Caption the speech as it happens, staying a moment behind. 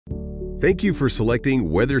Thank you for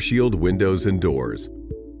selecting Weather Shield Windows and Doors.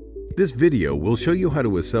 This video will show you how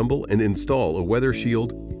to assemble and install a Weather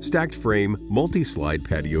Shield stacked frame multi-slide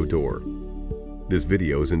patio door. This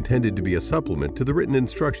video is intended to be a supplement to the written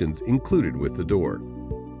instructions included with the door.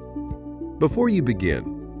 Before you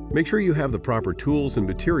begin, make sure you have the proper tools and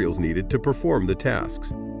materials needed to perform the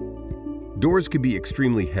tasks. Doors can be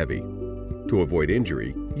extremely heavy. To avoid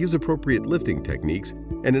injury, use appropriate lifting techniques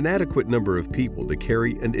and an adequate number of people to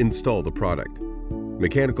carry and install the product.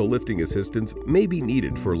 Mechanical lifting assistance may be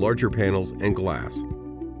needed for larger panels and glass.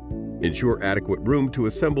 Ensure adequate room to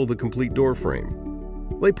assemble the complete door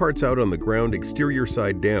frame. Lay parts out on the ground exterior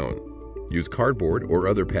side down. Use cardboard or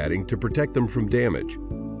other padding to protect them from damage.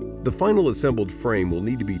 The final assembled frame will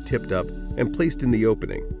need to be tipped up and placed in the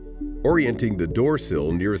opening. Orienting the door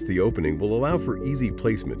sill nearest the opening will allow for easy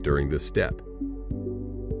placement during this step.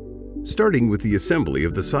 Starting with the assembly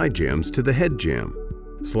of the side jambs to the head jamb.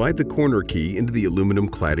 Slide the corner key into the aluminum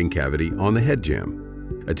cladding cavity on the head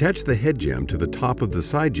jamb. Attach the head jamb to the top of the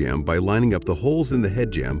side jamb by lining up the holes in the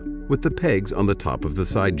head jamb with the pegs on the top of the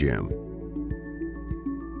side jamb.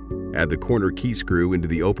 Add the corner key screw into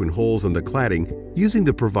the open holes on the cladding using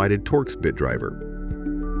the provided Torx bit driver.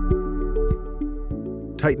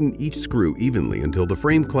 Tighten each screw evenly until the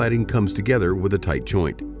frame cladding comes together with a tight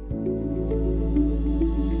joint.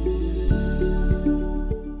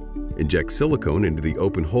 Inject silicone into the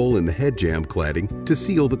open hole in the head jamb cladding to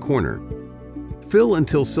seal the corner. Fill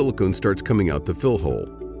until silicone starts coming out the fill hole.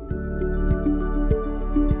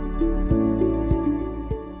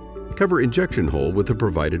 Cover injection hole with the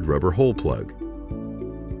provided rubber hole plug.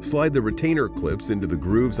 Slide the retainer clips into the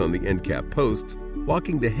grooves on the end cap posts,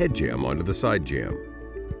 locking the head jamb onto the side jamb.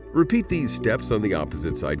 Repeat these steps on the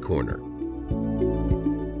opposite side corner.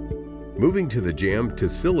 Moving to the jamb to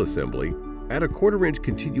sill assembly, add a 1/4 inch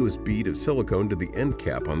continuous bead of silicone to the end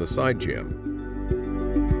cap on the side jamb.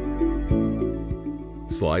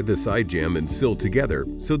 Slide the side jamb and sill together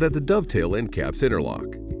so that the dovetail end caps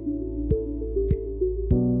interlock.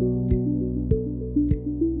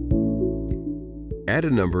 Add a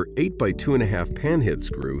number 8 by 2.5 panhead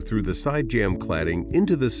screw through the side jamb cladding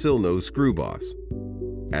into the sill nose screw boss.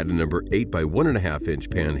 Add a number 8 by 1.5 inch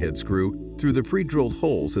panhead screw through the pre-drilled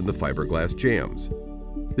holes in the fiberglass jambs.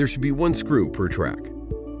 There should be 1 screw per track.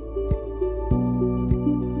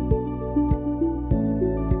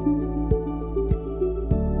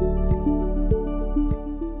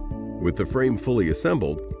 With the frame fully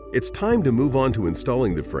assembled, it's time to move on to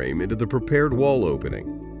installing the frame into the prepared wall opening.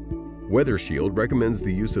 Weather Shield recommends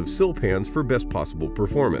the use of sill pans for best possible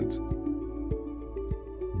performance.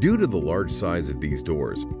 Due to the large size of these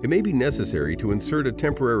doors, it may be necessary to insert a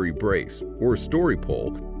temporary brace or story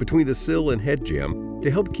pole between the sill and head jamb to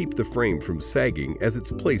help keep the frame from sagging as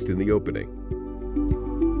it's placed in the opening.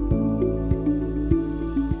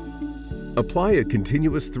 Apply a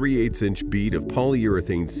continuous 3/8 inch bead of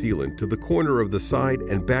polyurethane sealant to the corner of the side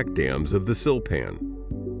and back dams of the sill pan.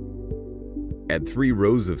 Add 3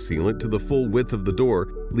 rows of sealant to the full width of the door,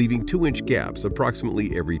 leaving 2-inch gaps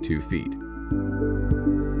approximately every 2 feet.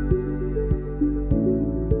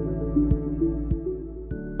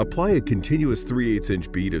 Apply a continuous 3/8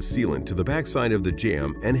 inch bead of sealant to the backside of the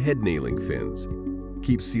jamb and head nailing fins.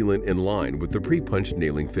 Keep sealant in line with the pre-punched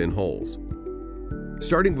nailing fin holes.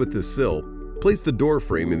 Starting with the sill, place the door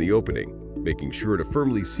frame in the opening, making sure to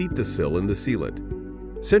firmly seat the sill in the sealant.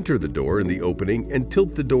 Center the door in the opening and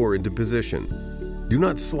tilt the door into position. Do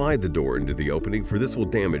not slide the door into the opening, for this will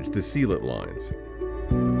damage the sealant lines.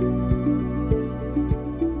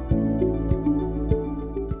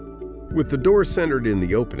 With the door centered in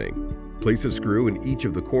the opening, place a screw in each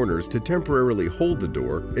of the corners to temporarily hold the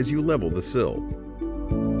door as you level the sill.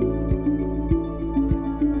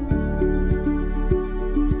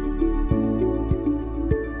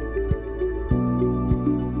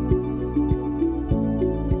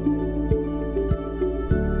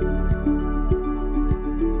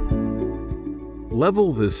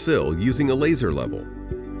 Level the sill using a laser level.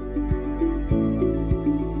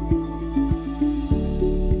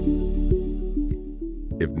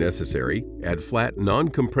 If necessary, add flat,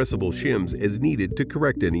 non-compressible shims as needed to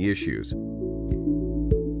correct any issues.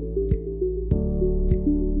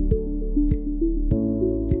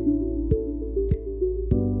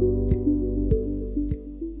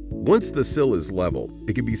 Once the sill is level,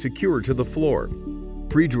 it can be secured to the floor.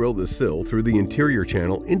 Pre-drill the sill through the interior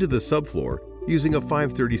channel into the subfloor using a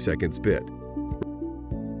 5/32 bit.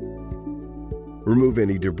 Remove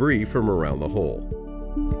any debris from around the hole.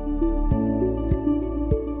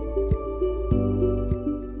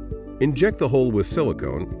 Inject the hole with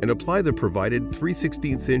silicone and apply the provided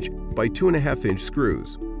 3/16 inch by 2.5 inch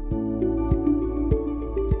screws.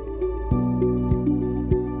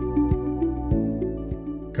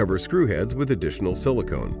 cover screw heads with additional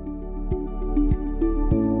silicone.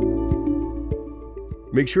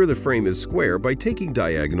 Make sure the frame is square by taking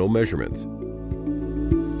diagonal measurements.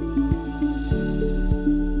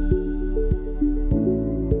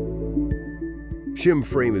 Shim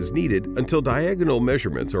frame is needed until diagonal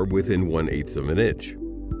measurements are within 1/8 of an inch.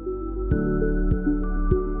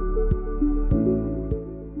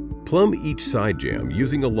 Plumb each side jamb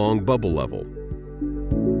using a long bubble level.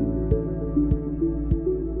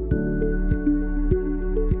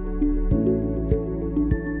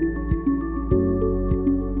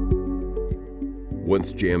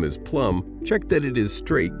 Once jamb is plumb, check that it is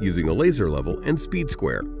straight using a laser level and speed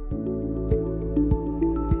square.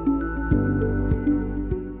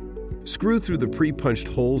 Screw through the pre-punched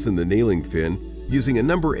holes in the nailing fin using a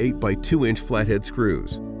number 8 by 2-inch flathead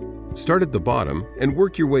screws. Start at the bottom and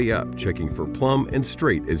work your way up, checking for plumb and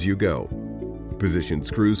straight as you go. Position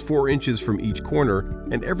screws 4 inches from each corner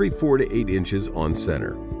and every 4 to 8 inches on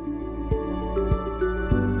center.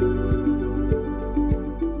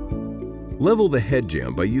 Level the head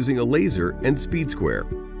jamb by using a laser and speed square.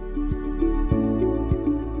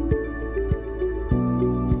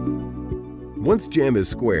 Once jamb is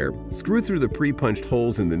square, screw through the pre-punched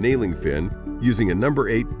holes in the nailing fin using a number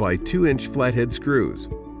 8 by 2-inch flathead screws.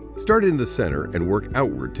 Start in the center and work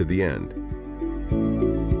outward to the end.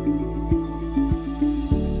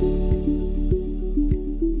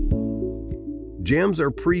 Jambs are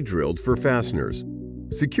pre-drilled for fasteners.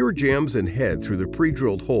 Secure jambs and head through the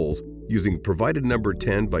pre-drilled holes using provided number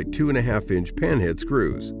 10 by 2.5-inch panhead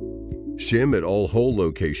screws. Shim at all hole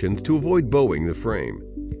locations to avoid bowing the frame.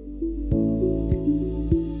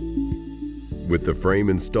 With the frame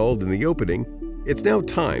installed in the opening, it's now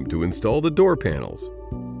time to install the door panels.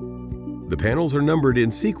 The panels are numbered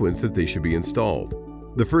in sequence that they should be installed.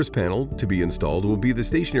 The first panel to be installed will be the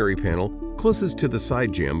stationary panel closest to the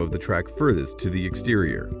side jamb of the track furthest to the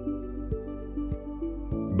exterior.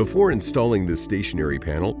 Before installing this stationary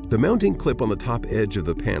panel, the mounting clip on the top edge of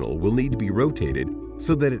the panel will need to be rotated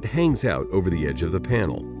so that it hangs out over the edge of the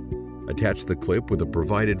panel. Attach the clip with the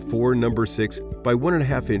provided 4 number 6 by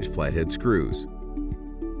 1.5-inch flathead screws.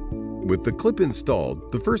 With the clip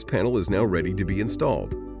installed, the first panel is now ready to be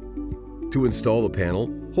installed. To install the panel,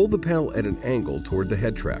 hold the panel at an angle toward the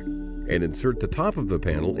head track and insert the top of the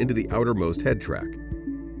panel into the outermost head track.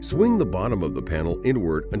 Swing the bottom of the panel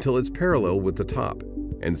inward until it's parallel with the top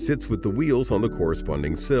and sits with the wheels on the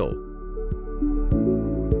corresponding sill.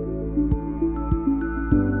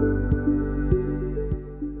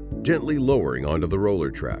 Gently lowering onto the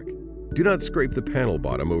roller track. Do not scrape the panel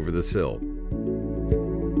bottom over the sill.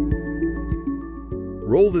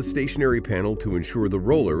 Roll the stationary panel to ensure the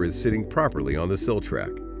roller is sitting properly on the sill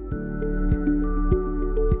track.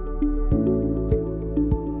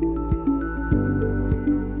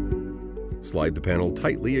 Slide the panel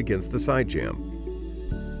tightly against the side jamb.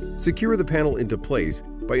 Secure the panel into place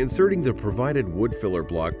by inserting the provided wood filler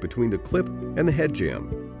block between the clip and the head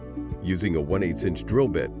jamb. Using a 1/8-inch drill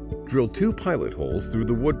bit, drill 2 pilot holes through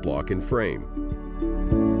the wood block and frame.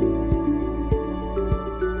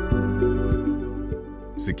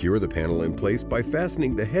 Secure the panel in place by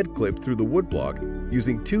fastening the head clip through the wood block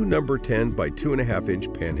using 2 number 10 by 2.5-inch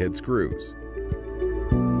panhead screws.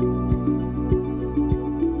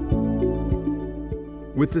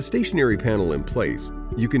 With the stationary panel in place,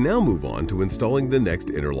 you can now move on to installing the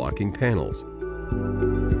next interlocking panels.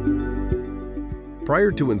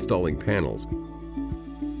 Prior to installing panels,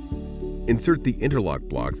 insert the interlock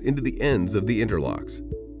blocks into the ends of the interlocks.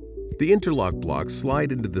 The interlock blocks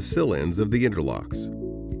slide into the sill ends of the interlocks.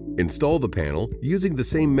 Install the panel using the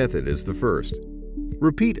same method as the first.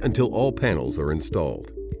 Repeat until all panels are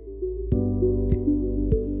installed.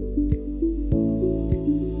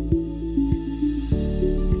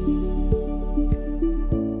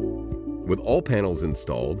 With all panels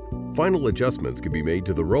installed, final adjustments can be made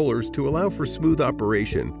to the rollers to allow for smooth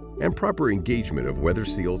operation and proper engagement of weather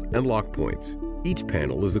seals and lock points. Each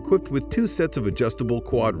panel is equipped with 2 sets of adjustable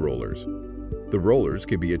quad rollers. The rollers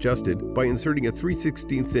can be adjusted by inserting a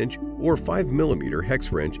 3/16-inch or 5mm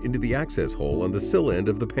hex wrench into the access hole on the sill end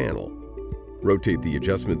of the panel. Rotate the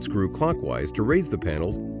adjustment screw clockwise to raise the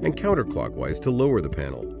panels and counterclockwise to lower the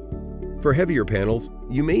panel. For heavier panels,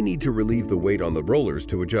 you may need to relieve the weight on the rollers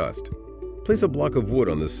to adjust. Place a block of wood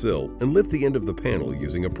on the sill and lift the end of the panel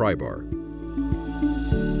using a pry bar.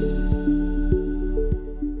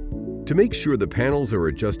 To make sure the panels are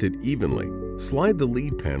adjusted evenly, slide the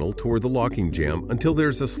lead panel toward the locking jamb until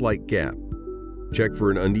there's a slight gap. Check for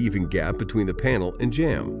an uneven gap between the panel and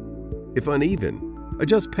jamb. If uneven,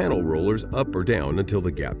 adjust panel rollers up or down until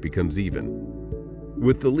the gap becomes even.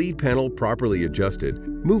 With the lead panel properly adjusted,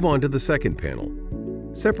 move on to the second panel.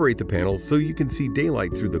 Separate the panels so you can see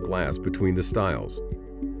daylight through the glass between the stiles.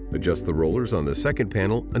 Adjust the rollers on the second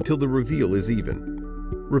panel until the reveal is even.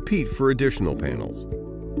 Repeat for additional panels.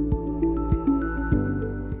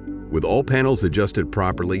 With all panels adjusted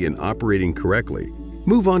properly and operating correctly,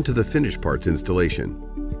 move on to the finished parts installation.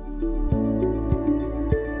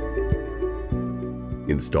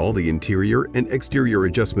 Install the interior and exterior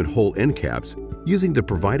adjustment hole end caps using the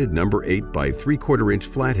provided number 8 by 3/4 inch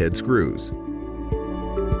flathead screws.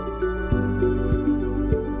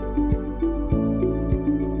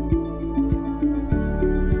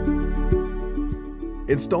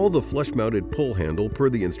 Install the flush-mounted pull handle per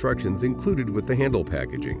the instructions included with the handle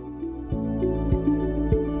packaging.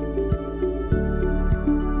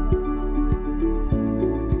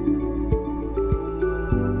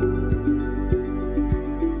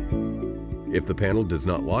 If the panel does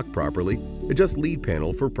not lock properly, adjust lead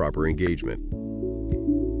panel for proper engagement.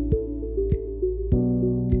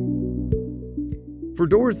 For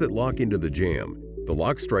doors that lock into the jamb, the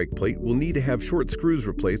lock strike plate will need to have short screws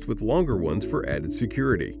replaced with longer ones for added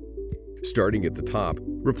security. Starting at the top,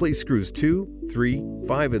 replace screws 2, 3,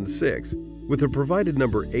 5, and 6 with the provided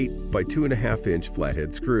number 8 by 2.5 inch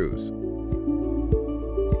flathead screws.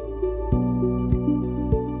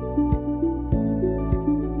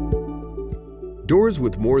 Doors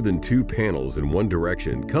with more than 2 panels in one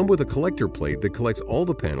direction come with a collector plate that collects all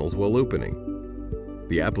the panels while opening.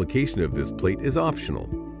 The application of this plate is optional.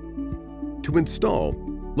 To install,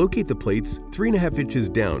 locate the plates 3.5 inches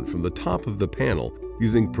down from the top of the panel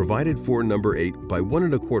using provided 4 number 8 by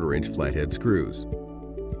 1.25 inch flathead screws.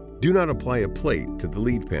 Do not apply a plate to the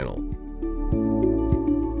lead panel.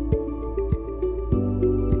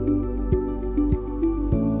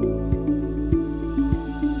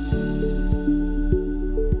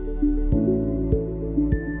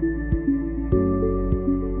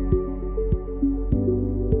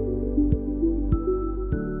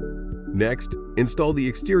 Next, install the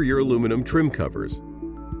exterior aluminum trim covers.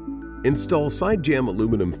 Install side jamb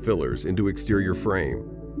aluminum fillers into exterior frame.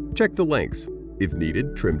 Check the lengths. If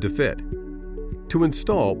needed, trim to fit. To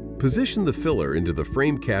install, position the filler into the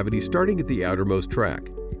frame cavity starting at the outermost track.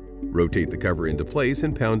 Rotate the cover into place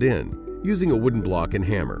and pound in, using a wooden block and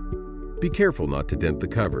hammer. Be careful not to dent the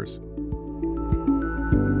covers.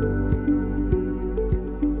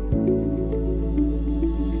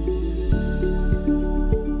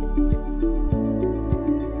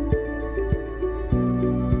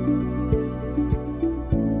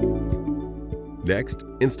 Next,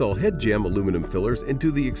 install head jamb aluminum fillers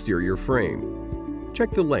into the exterior frame.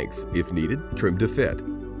 Check the lengths. If needed, trim to fit.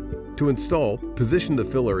 To install, position the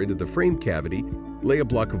filler into the frame cavity, lay a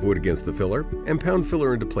block of wood against the filler, and pound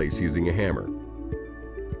filler into place using a hammer.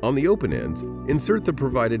 On the open ends, insert the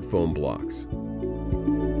provided foam blocks.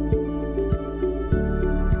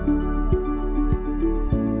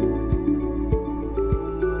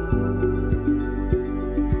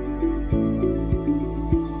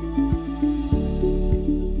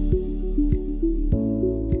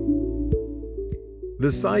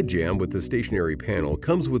 The side jamb with the stationary panel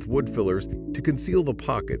comes with wood fillers to conceal the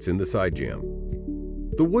pockets in the side jamb.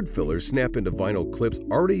 The wood fillers snap into vinyl clips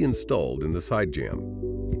already installed in the side jamb.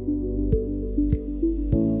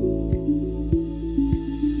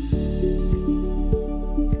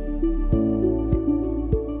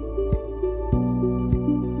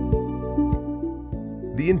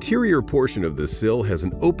 The interior portion of the sill has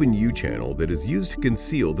an open U-channel that is used to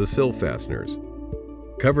conceal the sill fasteners.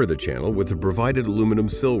 Cover the channel with the provided aluminum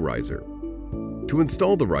sill riser. To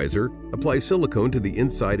install the riser, apply silicone to the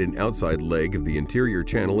inside and outside leg of the interior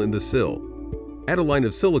channel in the sill. Add a line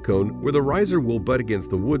of silicone where the riser will butt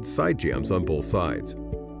against the wood side jambs on both sides.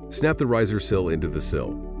 Snap the riser sill into the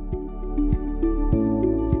sill.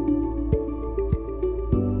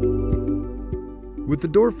 With the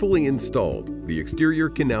door fully installed, the exterior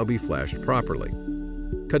can now be flashed properly.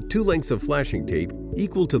 Cut 2 lengths of flashing tape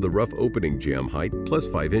equal to the rough opening jamb height plus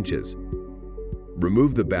 5 inches.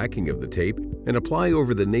 Remove the backing of the tape and apply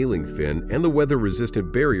over the nailing fin and the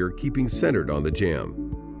weather-resistant barrier, keeping centered on the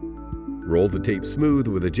jamb. Roll the tape smooth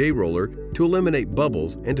with a J-roller to eliminate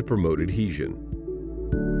bubbles and to promote adhesion.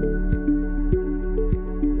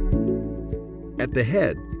 At the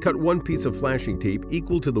head, cut 1 piece of flashing tape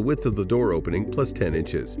equal to the width of the door opening plus 10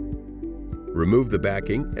 inches. Remove the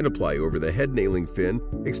backing and apply over the head nailing fin,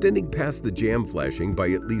 extending past the jamb flashing by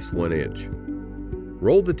at least 1 inch.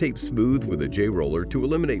 Roll the tape smooth with a J-roller to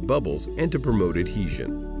eliminate bubbles and to promote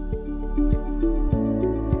adhesion.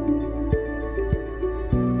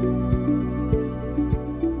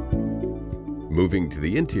 Moving to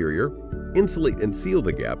the interior, Insulate and seal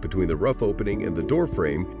the gap between the rough opening and the door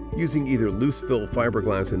frame using either loose-fill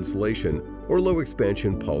fiberglass insulation or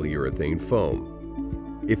low-expansion polyurethane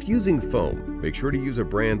foam. If using foam, make sure to use a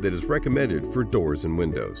brand that is recommended for doors and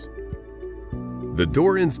windows. The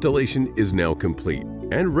door installation is now complete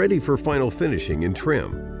and ready for final finishing and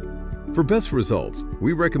trim. For best results,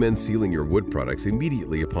 we recommend sealing your wood products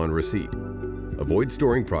immediately upon receipt. Avoid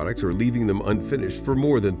storing products or leaving them unfinished for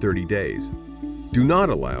more than 30 days. Do not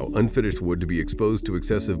allow unfinished wood to be exposed to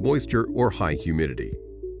excessive moisture or high humidity.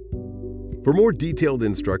 For more detailed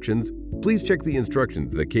instructions, please check the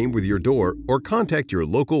instructions that came with your door or contact your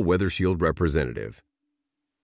local WeatherShield representative.